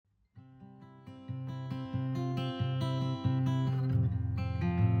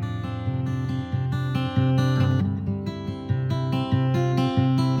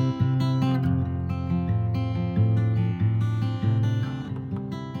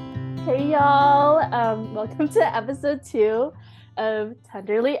Hey y'all, welcome to episode 2 of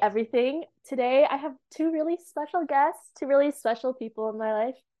Tenderly Everything. Today I have two really special guests, two really special people in my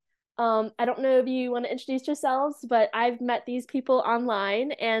life. I don't know if you want to introduce yourselves, but I've met these people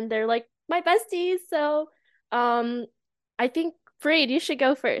online and they're like my besties. So, um, I think Freed, you should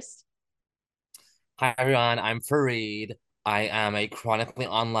go first. Hi everyone, I'm Fareed. I am a chronically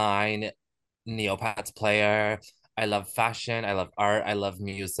online Neopets player. I love fashion, I love art, I love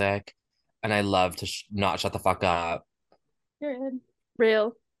music, and I love to not shut the fuck up. You're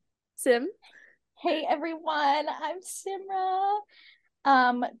real. Sim. Hey everyone, I'm Simra.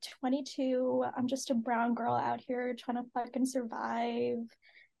 22. I'm just a brown girl out here trying to fucking survive.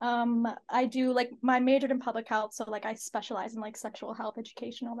 I do like my majored in public health, so like I specialize in like sexual health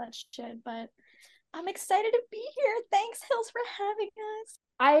education, all that shit. But I'm excited to be here. Thanks, Hills, for having us.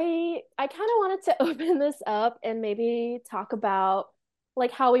 I kind of wanted to open this up and maybe talk about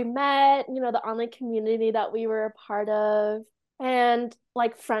like how we met, the online community that we were a part of, and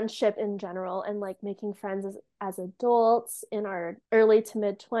like friendship in general and like making friends as adults in our early to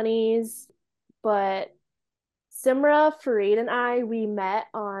mid 20s. But Simra, Fareed, and we met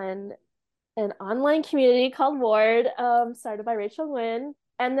on an online community called Ward, started by Rachel Nguyen.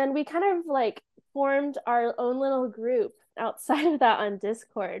 And then we kind of like formed our own little group outside of that on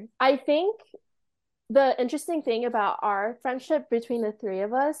Discord. I think the interesting thing about our friendship between the three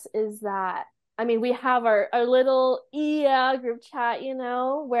of us is that we have our little group chat,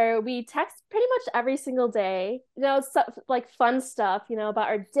 where we text pretty much every single day, stuff like fun stuff, about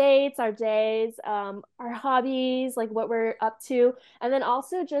our dates, our days, our hobbies, like what we're up to, and then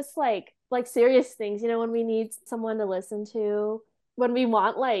also just like serious things, when we need someone to listen to, when we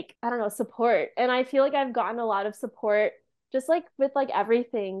want like, I don't know, support. And I feel like I've gotten a lot of support just like with like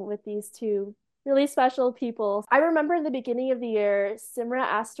everything with these two really special people. I remember in the beginning of the year, Simra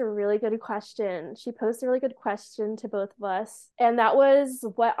asked a really good question. She posed a really good question to both of us, and that was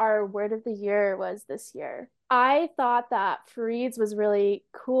what our word of the year was this year. I thought that Fareed's was really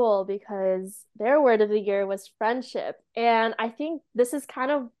cool because their word of the year was friendship. And I think this is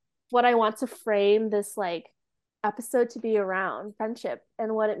kind of what I want to frame this like episode to be around friendship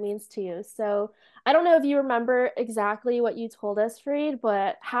and what it means to you. So I don't know if you remember exactly what you told us, Fareed,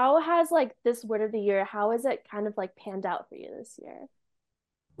 but how has like this word of the year, how has it kind of like panned out for you this year?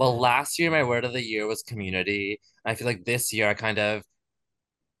 Well, last year my word of the year was community. I feel like this year I kind of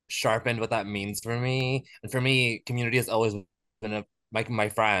sharpened what that means for me. And for me, community has always been my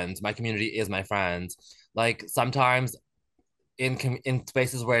friends. My community is my friends. Like sometimes in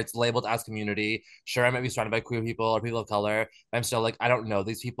spaces where it's labeled as community, sure, I might be surrounded by queer people or people of color, but I'm still like, I don't know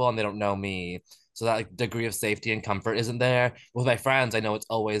these people and they don't know me. So that like degree of safety and comfort isn't there. With my friends, I know it's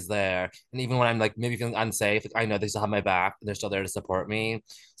always there. And even when I'm like maybe feeling unsafe, like I know they still have my back and they're still there to support me.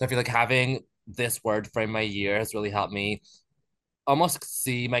 So I feel like having this word frame my year has really helped me almost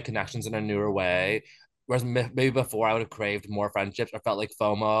see my connections in a newer way. Whereas maybe before I would have craved more friendships or felt like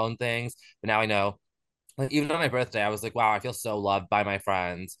FOMO and things. But now I know, like even on my birthday, I was like, wow, I feel so loved by my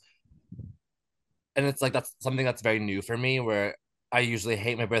friends. And it's like that's something that's very new for me where I usually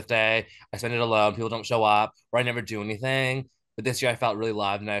hate my birthday. I spend it alone, people don't show up, or I never do anything. But this year I felt really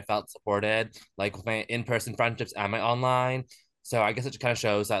loved and I felt supported, like with my in-person friendships and my online. So I guess it kind of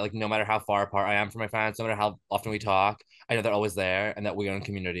shows that like no matter how far apart I am from my friends, no matter how often we talk, I know they're always there and that we are in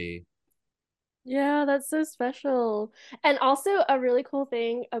community. Yeah, that's so special. And also, a really cool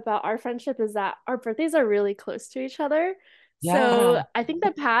thing about our friendship is that our birthdays are really close to each other. So Yeah. I think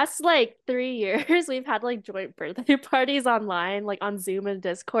the past like 3 years, we've had like joint birthday parties online, like on Zoom and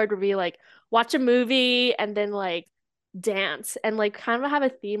Discord, where we like watch a movie and then like dance and like kind of have a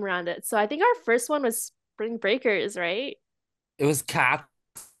theme around it. So I think our first one was Spring Breakers, right? It was Cats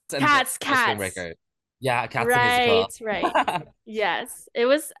and Spring Cats. Breaker. Yeah, Cats the Right, musical. right. Yes. It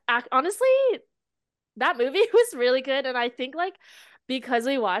was honestly that movie was really good, and I think like because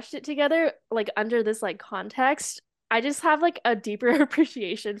we watched it together like under this like context, I just have like a deeper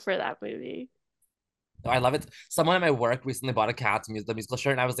appreciation for that movie. I love it. Someone at my work recently bought a the musical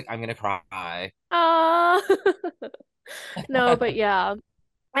shirt, and I was like, I'm gonna cry. Ah. No, but yeah.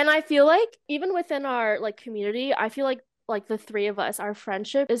 And I feel like even within our like community, I feel like the three of us, our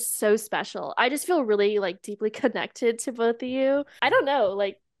friendship is so special. I just feel really like deeply connected to both of you. I don't know,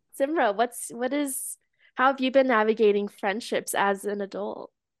 like Simra, how have you been navigating friendships as an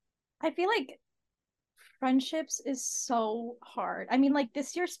adult? I feel like friendships is so hard. I mean, like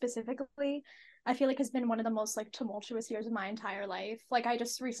this year specifically, I feel like has been one of the most like tumultuous years of my entire life. Like I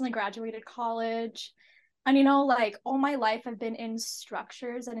just recently graduated college. And like all my life I've been in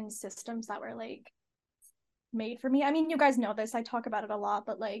structures and in systems that were like made for me. I mean, you guys know this. I talk about it a lot,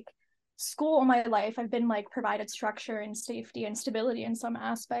 but like school all my life, I've been like provided structure and safety and stability in some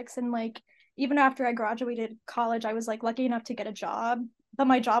aspects. And like, even after I graduated college, I was like lucky enough to get a job, but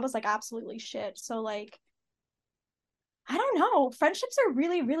my job was like absolutely shit. So like, I don't know. Friendships are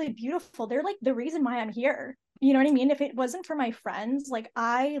really, really beautiful. They're like the reason why I'm here. You know what I mean? If it wasn't for my friends, like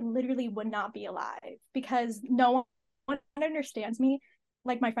I literally would not be alive because no one understands me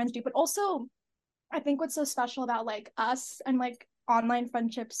like my friends do. But also, I think what's so special about like us and like online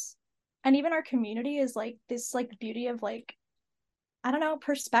friendships and even our community is like this like beauty of like, I don't know,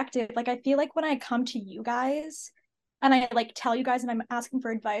 perspective. Like I feel like when I come to you guys and I like tell you guys and I'm asking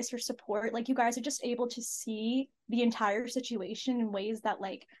for advice or support, like you guys are just able to see the entire situation in ways that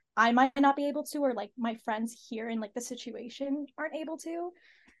like I might not be able to, or like my friends here in like the situation aren't able to.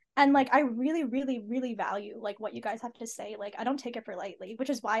 And like I really, really, really value like what you guys have to say. Like I don't take it for lightly, which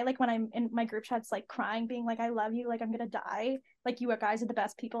is why like when I'm in my group chats like crying, being like I love you, like I'm gonna die, like you guys are the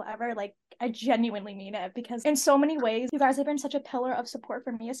best people ever, like I genuinely mean it, because in so many ways you guys have been such a pillar of support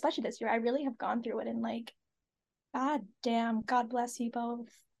for me, especially this year. I really have gone through it, and like god damn, God bless you both.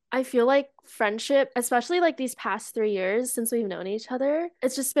 I feel like friendship, especially like these past 3 years since we've known each other,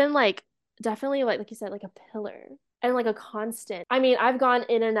 it's just been like definitely like you said, like a pillar and like a constant. I mean, I've gone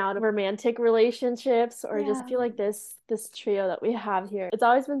in and out of romantic relationships or just feel like this trio that we have here. It's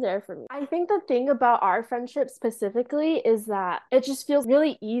always been there for me. I think the thing about our friendship specifically is that it just feels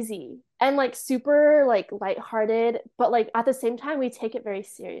really easy and like super like lighthearted, but like at the same time we take it very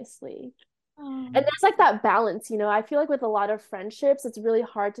seriously. And there's like that balance, you know. I feel like with a lot of friendships, it's really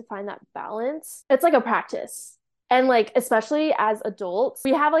hard to find that balance. It's like a practice. And like, especially as adults,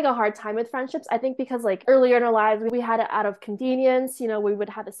 we have like a hard time with friendships. I think because like earlier in our lives, we had it out of convenience, you know, we would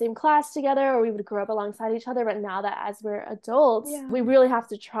have the same class together or we would grow up alongside each other. But now that as we're adults, we really have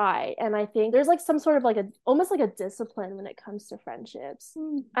to try. And I think there's like some sort of like a almost like a discipline when it comes to friendships.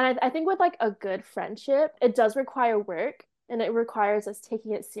 And I think with like a good friendship, it does require work and it requires us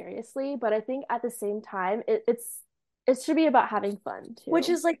taking it seriously. But I think at the same time, it should be about having fun too. Which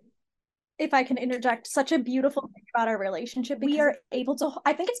is like, if I can interject, such a beautiful thing about our relationship. We are able to,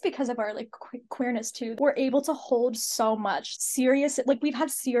 I think it's because of our like queerness too. We're able to hold so much serious, like we've had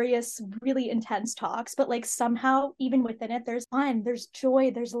serious, really intense talks, but like somehow even within it, there's fun, there's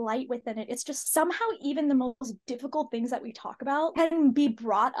joy, there's light within it. It's just somehow even the most difficult things that we talk about can be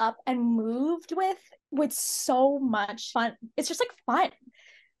brought up and moved with so much fun. It's just like fun.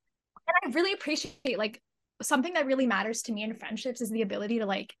 And I really appreciate like something that really matters to me in friendships is the ability to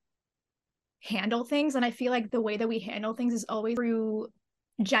like handle things. And I feel like the way that we handle things is always through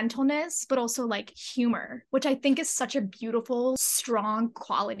gentleness, but also like humor, which I think is such a beautiful, strong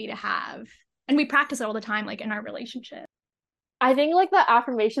quality to have. And we practice it all the time, like in our relationship. I think like the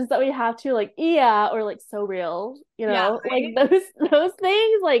affirmations that we have to like, yeah, or like so real, you know, Yeah, right? like those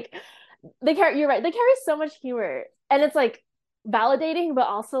things, like they carry, you're right, they carry so much humor. And it's like validating, but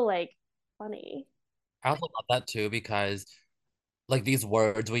also like funny. I also love that too because like these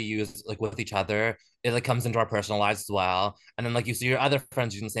words we use like with each other, it like comes into our personal lives as well. And then like you see your other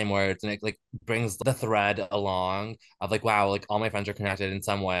friends using the same words and it like brings the thread along of like, wow, like all my friends are connected in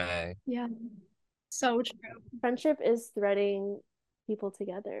some way. Yeah. So true. Friendship is threading people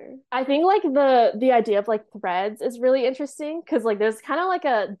together. I think like the idea of like threads is really interesting because like there's kind of like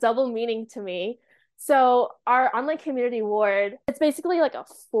a double meaning to me. So our online community ward, it's basically like a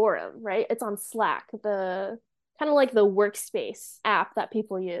forum, right? It's on Slack, the kind of like the workspace app that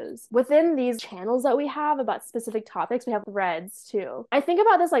people use. Within these channels that we have about specific topics, we have threads too. I think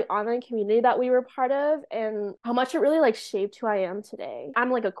about this like online community that we were part of and how much it really like shaped who I am today. I'm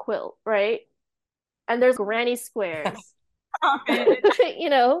like a quilt, right? And there's granny squares, you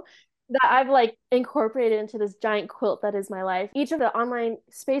know, that I've like incorporated into this giant quilt that is my life. Each of the online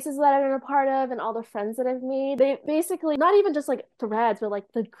spaces that I've been a part of and all the friends that I've made, they basically not even just like threads, but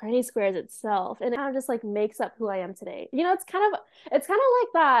like the granny squares itself. And it kind of just like makes up who I am today. You know, it's kind of like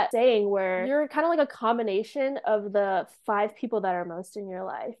that saying where you're kind of like a combination of the 5 people that are most in your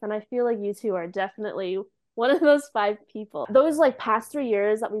life. And I feel like you two are definitely one of those 5 people. Those like past 3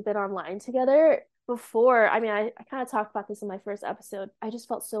 years that we've been online together, before, I mean, I kind of talked about this in my first episode. I just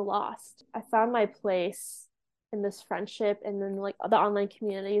felt so lost. I found my place in this friendship and then like the online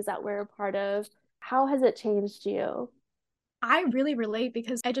communities that we're a part of. How has it changed you? I really relate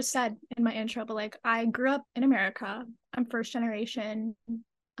because I just said in my intro, but like I grew up in America. I'm first generation.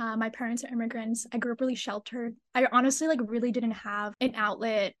 My parents are immigrants. I grew up really sheltered. I honestly like really didn't have an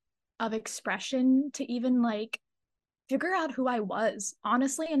outlet of expression to even like figure out who I was,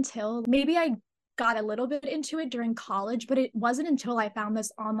 honestly, until maybe I got a little bit into it during college, but it wasn't until I found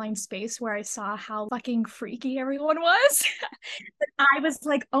this online space where I saw how fucking freaky everyone was. I was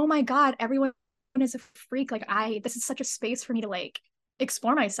like, oh my God, everyone is a freak. Like, this is such a space for me to like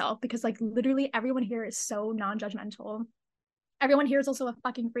explore myself, because like literally everyone here is so non-judgmental. Everyone here is also a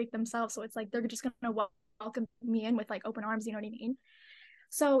fucking freak themselves. So it's like they're just gonna welcome me in with like open arms, you know what I mean?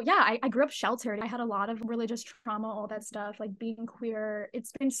 So yeah, I grew up sheltered. I had a lot of religious trauma, all that stuff, like being queer.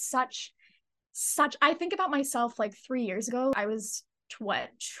 It's been such I think about myself like 3 years ago. I was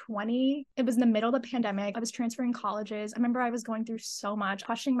 20. It was in the middle of the pandemic. I was transferring colleges. I remember I was going through so much,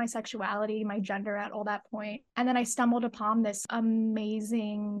 questioning my sexuality, my gender at all that point. And then I stumbled upon this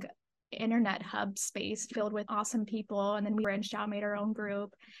amazing internet hub space filled with awesome people. And then we branched out, made our own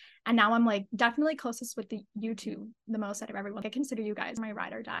group. And now I'm like definitely closest with the YouTube the most out of everyone. I consider you guys my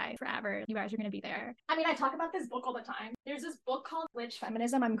ride or die forever. You guys are going to be there. I mean, I talk about this book all the time. There's this book called Glitch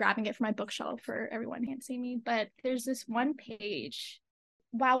Feminism. I'm grabbing it from my bookshelf for everyone who can't see me. But there's this one page.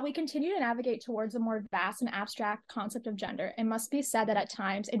 While we continue to navigate towards a more vast and abstract concept of gender, it must be said that at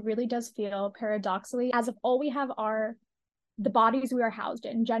times it really does feel paradoxically as if all we have are the bodies we are housed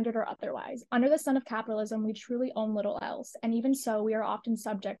in, gendered or otherwise. Under the sun of capitalism, we truly own little else. And even so, we are often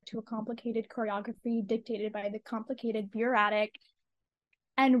subject to a complicated choreography dictated by the complicated bureaucratic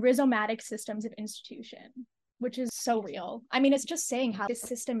and rhizomatic systems of institution, which is so real. I mean, it's just saying how this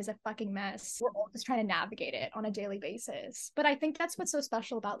system is a fucking mess. We're all just trying to navigate it on a daily basis. But I think that's what's so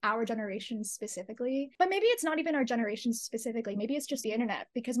special about our generation specifically. But maybe it's not even our generation specifically. Maybe it's just the internet,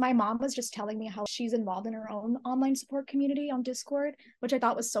 because my mom was just telling me how she's involved in her own online support community on Discord, which I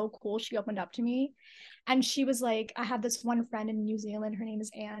thought was so cool. She opened up to me. And she was like, I have this one friend in New Zealand. Her name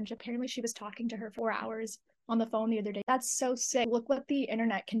is Ange. Apparently she was talking to her for 4 hours on the phone the other day. That's so sick. Look what the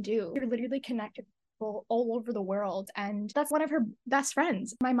internet can do. You're literally connected all over the world, and that's one of her best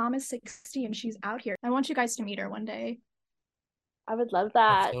friends. My mom is 60 and she's out here. I want you guys to meet her one day. I would love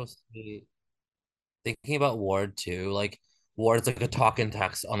That's that. so sweet. Thinking about Ward too, like Ward's like a talk and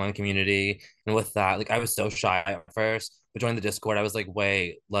text online community, and with that, like I was so shy at first, but joining the Discord, I was like,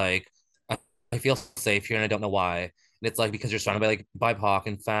 wait, like I, I feel safe here, and I don't know why. And it's like because you're surrounded by like BIPOC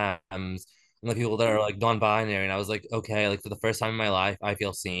and femmes and the people that are like non-binary, and I was like, okay, like for the first time in my life, I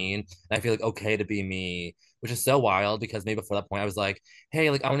feel seen, and I feel like okay to be me, which is so wild because maybe before that point, I was like,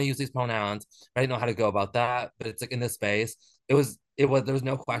 hey, like I want to use these pronouns, I didn't know how to go about that, but it's like in this space, it was there was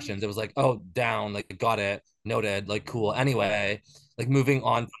no questions. It was like, oh, down, like got it, noted, like cool. Anyway, like moving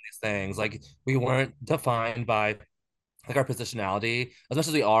on from these things, like we weren't defined by like our positionality as much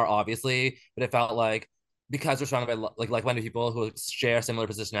as we are, obviously, but it felt like because we're surrounded by like-minded people who share similar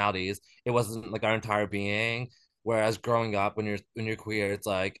positionalities, it wasn't like our entire being. Whereas growing up, when you're queer, it's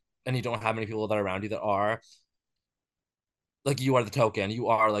like, and you don't have many people that are around you that are like you are the token, you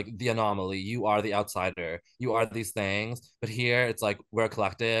are like the anomaly, you are the outsider, you are these things. But here it's like we're a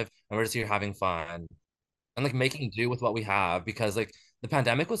collective and we're just here having fun and like making do with what we have because like the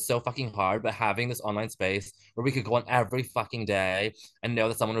pandemic was so fucking hard, but having this online space where we could go on every fucking day and know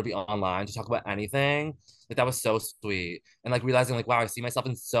that someone would be online to talk about anything, like that was so sweet. And like realizing like, wow, I see myself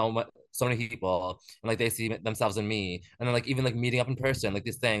in so many people and like they see themselves in me. And then like even like meeting up in person, like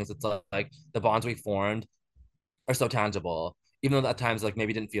these things, it's like the bonds we formed are so tangible, even though at times like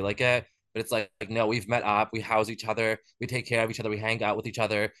maybe didn't feel like it. But it's like no, we've met up, we house each other, we take care of each other, we hang out with each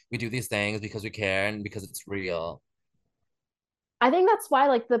other, we do these things because we care and because it's real. I think that's why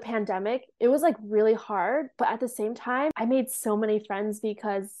like the pandemic, it was like really hard, but at the same time, I made so many friends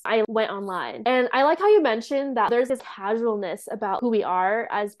because I went online. And I like how you mentioned that there's this casualness about who we are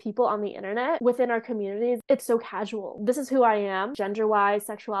as people on the internet within our communities. It's so casual. This is who I am, gender-wise,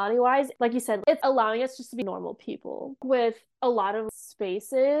 sexuality-wise. Like you said, it's allowing us just to be normal people. With a lot of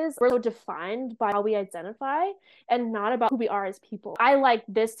spaces, we're so defined by how we identify and not about who we are as people. I like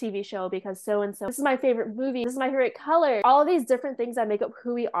this TV show because so and so. This is my favorite movie. This is my favorite color. All of these different things that make up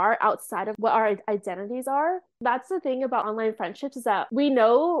who we are outside of what our identities are. That's the thing about online friendships is that we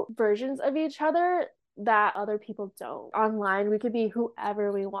know versions of each other that other people don't. Online, we could be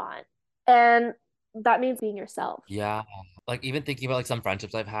whoever we want. And that means being yourself. Yeah. Like even thinking about like some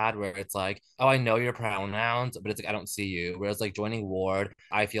friendships I've had where it's like, oh, I know your pronouns, but it's like I don't see you. Whereas like joining Ward,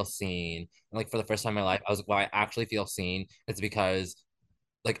 I feel seen. And like for the first time in my life, I was like, wow, I actually feel seen. It's because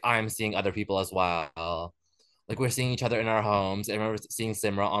like I'm seeing other people as well. Like we're seeing each other in our homes. I remember seeing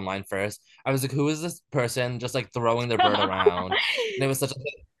Simra online first. I was like, who is this person just like throwing their bird around? And it was such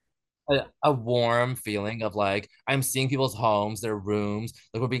a warm feeling of like I'm seeing people's homes, their rooms,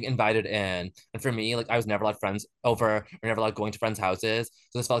 like we're being invited in. And for me, like I was never like friends over or never like going to friends' houses.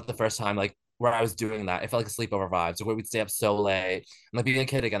 So this felt like the first time like where I was doing that. It felt like a sleepover vibe. So where we'd stay up so late and like being a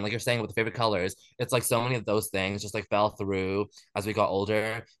kid again, like you're saying with the favorite colors. It's like so many of those things just like fell through as we got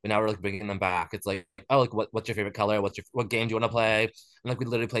older. But now we're like bringing them back. It's like, oh, like what's your favorite color? What game do you want to play? And like we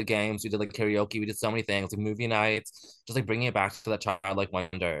literally played games. We did like karaoke. We did so many things, like movie nights, just like bringing it back to that childlike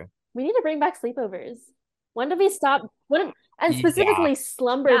wonder. We need to bring back sleepovers. When did we stop? And Yeah. specifically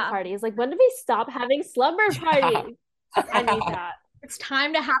slumber Yeah. parties. Like when did we stop having slumber Yeah. parties? I need that. It's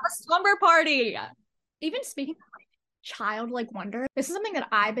time to have a slumber party. Even speaking of like childlike wonder, this is something that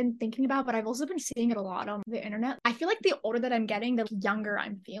I've been thinking about, but I've also been seeing it a lot on the internet. I feel like the older that I'm getting, the younger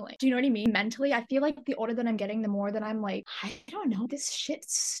I'm feeling. Do you know what I mean? Mentally, I feel like the older that I'm getting, the more that I'm like, I don't know, this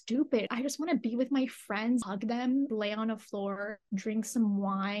shit's stupid. I just want to be with my friends, hug them, lay on a floor, drink some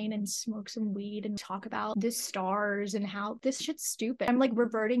wine and smoke some weed and talk about the stars and how this shit's stupid. I'm like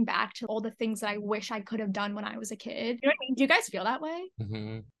reverting back to all the things that I wish I could have done when I was a kid. You know what I mean? Do you guys feel that way?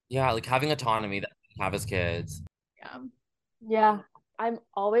 Hmm. Yeah, like having autonomy that we have as kids. Yeah. Yeah. I'm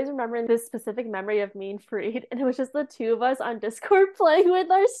always remembering this specific memory of me and Fareed, and it was just the two of us on Discord playing with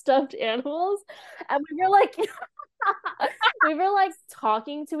our stuffed animals. And we were like we were like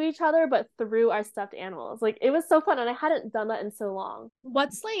talking to each other, but through our stuffed animals. Like it was so fun, and I hadn't done that in so long.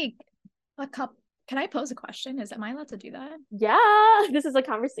 What's like a cup? Can I pose a question? Am I allowed to do that? Yeah, this is a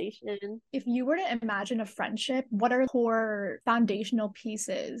conversation. If you were to imagine a friendship, what are core foundational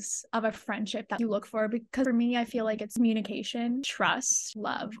pieces of a friendship that you look for? Because for me, I feel like it's communication, trust,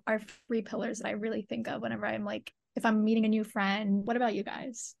 love are three pillars that I really think of whenever I'm like, if I'm meeting a new friend. What about you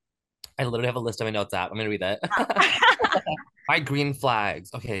guys? I literally have a list of my notes app. I'm gonna read it. My green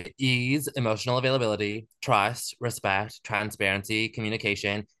flags. Okay. Ease, emotional availability, trust, respect, transparency,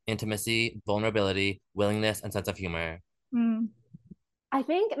 communication, intimacy, vulnerability, willingness, and sense of humor. Mm. I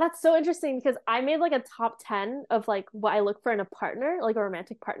think that's so interesting because I made like a top 10 of like what I look for in a partner, like a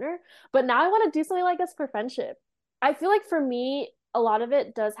romantic partner. But now I want to do something like this for friendship. I feel like for me, a lot of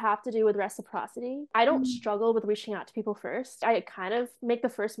it does have to do with reciprocity. I don't struggle with reaching out to people first. I kind of make the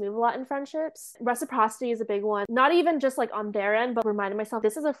first move a lot in friendships. Reciprocity is a big one. Not even just like on their end, but reminding myself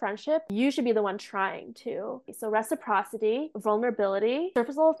this is a friendship. You should be the one trying to. So reciprocity, vulnerability,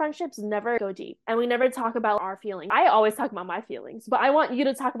 surface level friendships never go deep. And we never talk about our feelings. I always talk about my feelings, but I want you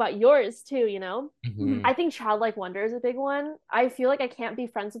to talk about yours too, you know? Mhm. I think childlike wonder is a big one. I feel like I can't be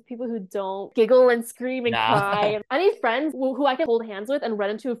friends with people who don't giggle and scream and Yeah. cry. I need friends who I can hold hands with and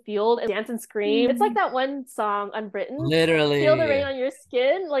run into a field and dance and scream. It's like that one song, Unwritten. Feel the rain Literally. on your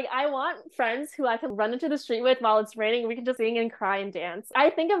skin. Like I want friends who I can run into the street with while it's raining. We can just sing and cry and dance.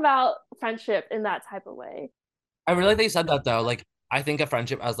 I think about friendship in that type of way. I really like that you said that though. Like, I think of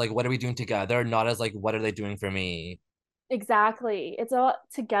friendship as like, what are we doing together? Not as like, what are they doing for me? Exactly. It's all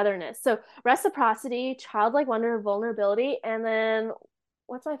togetherness. So reciprocity, childlike wonder, vulnerability, and then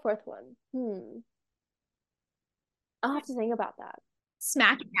what's my fourth one? I'll have to think about that.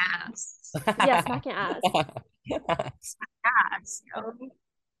 Smacking ass. Yeah, smacking ass. Ass.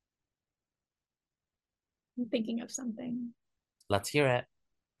 I'm thinking of something. Let's hear it.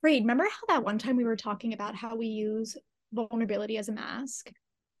 Reed, remember how that one time we were talking about how we use vulnerability as a mask?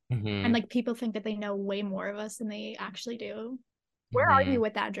 Mhm. And like people think that they know way more of us than they actually do. Where are you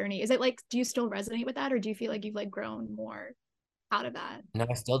with that journey? Is it like, do you still resonate with that, or do you feel like you've like grown more out of that? No,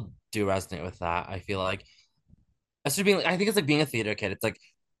 I still do resonate with that. I feel like it's just being. I think it's like being a theater kid. It's like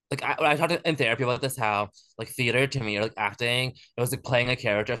I talked in therapy about this. How like theater to me or like acting, it was like playing a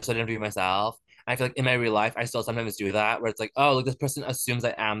character, so I didn't have to be myself. I feel like in my real life, I still sometimes do that, where it's like, oh, like this person assumes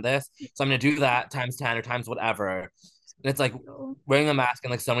I am this, so I'm gonna do that times 10 or times whatever. And it's like wearing a mask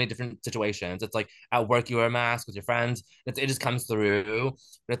in like so many different situations. It's like at work you wear a mask with your friends. It just comes through.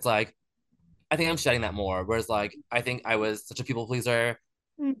 But it's like I think I'm shedding that more. Whereas like I think I was such a people pleaser,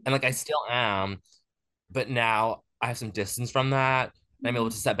 Mm. and like I still am, but now I have some distance from that. And I'm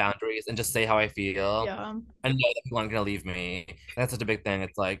able to set boundaries and just say how I feel. Yeah. And know that people aren't gonna leave me. And that's such a big thing.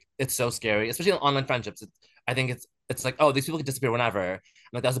 It's like it's so scary, especially in online friendships. I think it's like, oh, these people could disappear whenever.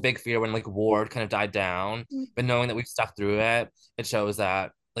 Like that was a big fear when like Ward kind of died down. But knowing that we've stuck through it, it shows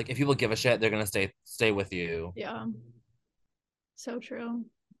that like if people give a shit, they're gonna stay with you. Yeah. So true.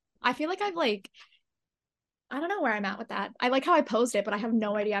 I feel like I've like, I don't know where I'm at with that. I like how I posed it, but I have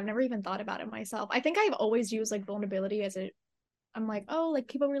no idea. I've never even thought about it myself. I think I've always used like vulnerability as a, I'm like, oh, like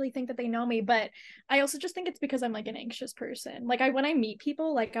people really think that they know me. But I also just think it's because I'm like an anxious person. Like when I meet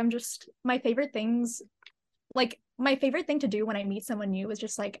people, like I'm just, my favorite things, like my favorite thing to do when I meet someone new is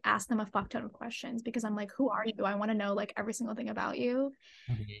just like ask them a fuck ton of questions, because I'm like, who are you? I want to know like every single thing about you.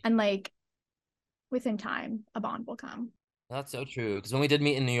 And like within time, a bond will come. That's so true. Because when we did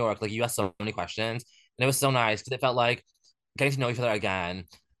meet in New York, like you asked so many questions, and it was so nice because it felt like getting to know each other again.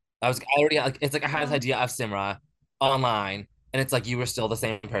 I already like it's like I had this idea of Simra online, and it's like you were still the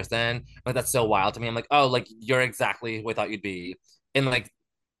same person. Like that's so wild to me. I'm like, oh, like you're exactly who I thought you'd be, in like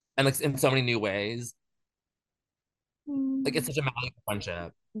and like in so many new ways. Like it's Mm. such a malleable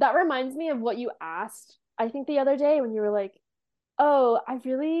friendship. That reminds me of what you asked, I think the other day when you were like, "Oh, I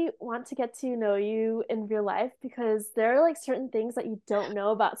really want to get to know you in real life because there are like certain things that you don't know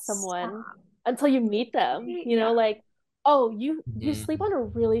about someone Stop. until you meet them." You Yeah. know, like, "Oh, you sleep Mhm. on a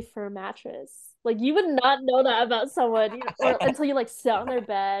really firm mattress." Like you would not know that about someone, or until you like sit on their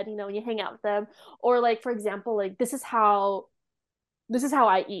bed, when you hang out with them. Or like for example, like this is how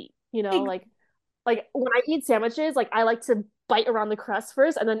I eat, Ex- like when I eat sandwiches, like I like to bite around the crust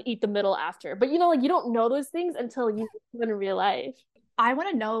first and then eat the middle after. But like you don't know those things until you meet them in real life. I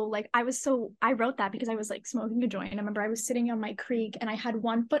want to know, like, I wrote that because I was like smoking a joint. I remember I was sitting on my creek and I had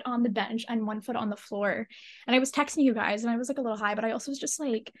one foot on the bench and one foot on the floor. And I was texting you guys and I was like a little high, but I also was just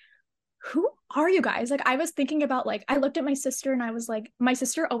like, who are you guys? Like, I was thinking about, like, I looked at my sister and I was like, my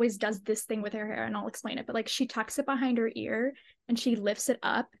sister always does this thing with her hair, and I'll explain it, but like, she tucks it behind her ear and she lifts it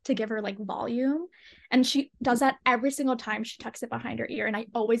up to give her like volume. And she does that every single time she tucks it behind her ear. And I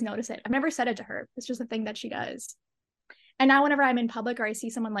always notice it. I've never said it to her. It's just a thing that she does. And now, whenever I'm in public or I see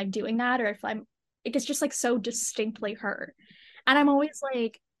someone like doing that, or if it's just like so distinctly her. And I'm always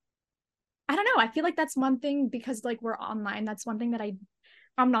like, I don't know. I feel like that's one thing because like we're online. That's one thing that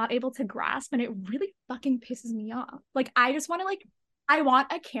I'm not able to grasp, and it really fucking pisses me off. Like I just want to like I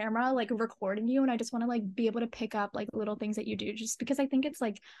want a camera like recording you, and I just want to like be able to pick up like little things that you do, just because I think it's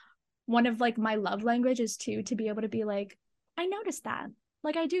like one of like my love languages too, to be able to be like, I noticed that.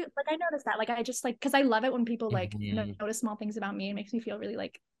 Like I do, like I noticed that. Like I just like because I love it when people like Mhm. notice small things about me. It makes me feel really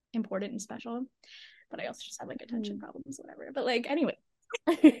like important and special. But I also just have like attention Hmm. problems, whatever. But like anyway,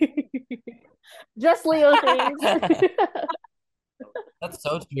 Just Leo things. That's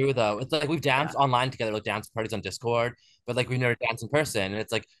so true though. It's like we've yeah, danced online together, like dance parties on Discord, but like we've never danced in person. And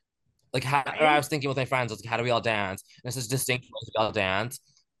it's like how or I right. was thinking with my friends, I was like, how do we all dance? And it's just distinct ways we all dance.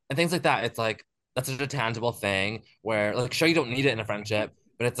 And things like that. It's like that's such a tangible thing where like sure you don't need it in a friendship,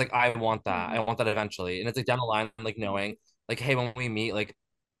 but it's like I want that. I Mhm. want that eventually. And it's like down the line, like knowing, like, hey, when we meet, like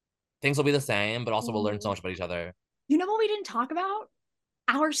things will be the same, but also we'll learn so Mhm. much about each other. You know what we didn't talk about?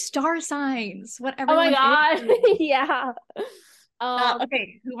 Our star signs, what Oh my everyone is. God. Yeah.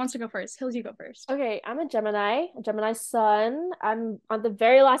 Okay, who wants to go first? Hills, you go first. Okay, I'm a Gemini sun. I'm on the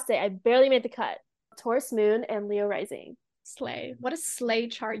very last day. I barely made the cut. Taurus moon and Leo rising. Slay. What a slay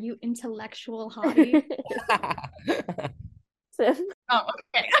chart, you intellectual hottie. Sim. Oh,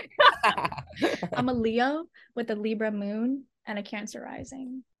 okay. I'm a Leo with a Libra moon and a Cancer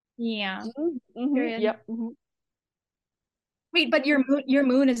rising. Yeah. Period. Yep. Mhm. Wait, but your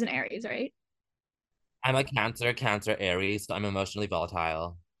moon is an Aries, right? I'm a Cancer, Aries, so I'm emotionally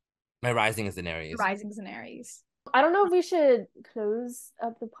volatile. My rising is in Aries. Rising's an Aries. I don't know if we should close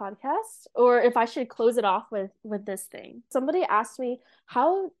up the podcast or if I should close it off with this thing. Somebody asked me,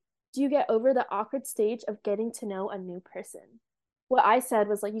 "How do you get over the awkward stage of getting to know a new person?" What I said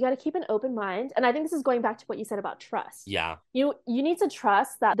was like, you got to keep an open mind, and I think this is going back to what you said about trust. Yeah. You need to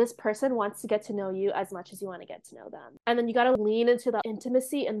trust that this person wants to get to know you as much as you want to get to know them. And then you got to lean into the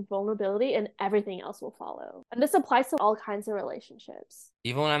intimacy and vulnerability, and everything else will follow. And this applies to all kinds of relationships.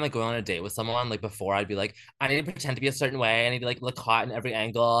 Even when I'm like going on a date with someone, like before I'd be like, I need to pretend to be a certain way. I need to like look hot in every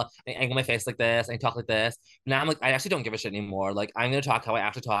angle. I angle my face like this. I talk like this. Now I'm like, I actually don't give a shit anymore. Like I'm gonna talk how I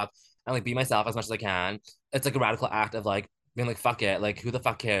actually talk and like be myself as much as I can. It's like a radical act of like being like, fuck it. Like who the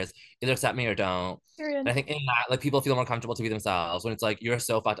fuck cares? Either accept me or don't. And Period. I think in that, like people feel more comfortable to be themselves when it's like you're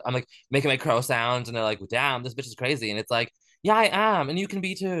so fucked. I'm like making my crow sounds and they're like, damn, this bitch is crazy. And it's like, yeah, I am, and you can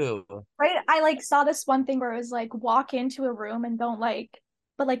be too. Right? I like saw this one thing where it was like walk into a room and don't like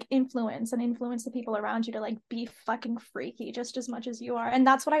but like influence the people around you to like be fucking freaky just as much as you are. And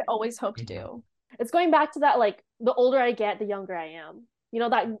that's what I always hope to Mhm. do. It's going back to that, like, the older I get, the younger I am.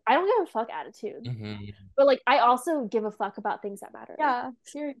 That I don't give a fuck attitude. Mhm. But like I also give a fuck about things that matter. Yeah,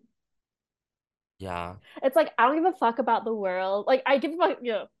 seriously. Yeah. It's like I don't give a fuck about the world. Like I give a fuck,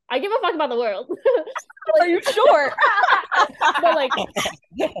 I give a fuck about the world. Are you sure? But like,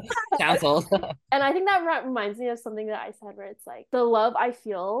 Canceled. and I think that reminds me of something that I said, where it's like the love I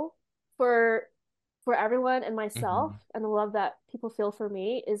feel for for everyone and myself, Mhm. and the love that people feel for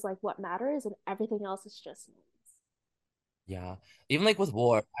me is like what matters, and everything else is just noise. Yeah. Even like with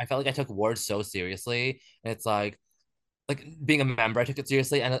Ward, I felt like I took Ward so seriously. And it's like being a member, I took it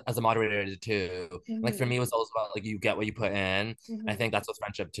seriously, and as a moderator I did too. Like for Mm-hmm. me, it was always about like you get what you put in. I Mm-hmm. think that's with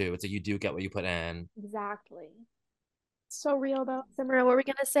friendship too. It's like you do get what you put in. Exactly. So real though. Samara, what were we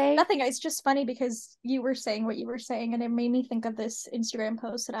gonna say? Nothing. It's just funny because you were saying what you were saying, and it made me think of this Instagram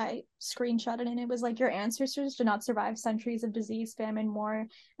post that I screenshotted, and it was like your ancestors did not survive centuries of disease, famine, war,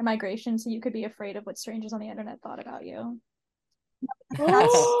 and migration, so you could be afraid of what strangers on the internet thought about you.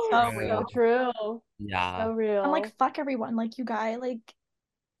 That's so So real. true. Yeah. So real. I'm like, fuck everyone, like you guy, like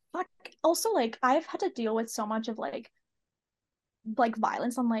fuck. Also, like I've had to deal with so much of like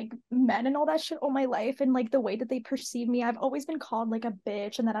violence on like men and all that shit all my life, and like the way that they perceive me. I've always been called like a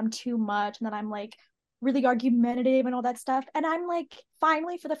bitch and that I'm too much and that I'm like really argumentative and all that stuff. And I'm like,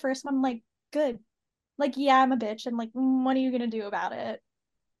 finally, for the first time, I'm like, good. Like, yeah, I'm a bitch, and like, what are you gonna do about it?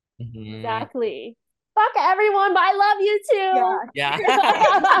 Mhm. Exactly. Fuck everyone, but I love you too. Yeah.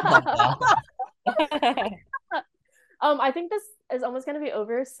 Love that. I think this is almost gonna be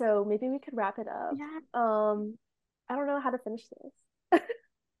over, so maybe we could wrap it up. Yeah, I don't know how to finish this.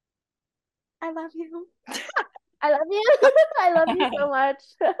 I love you. I love you. I love you so much.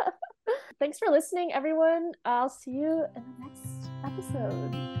 Thanks for listening, everyone. I'll see you in the next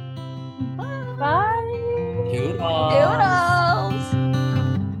episode. Bye. Bye. Toodles. Toodles.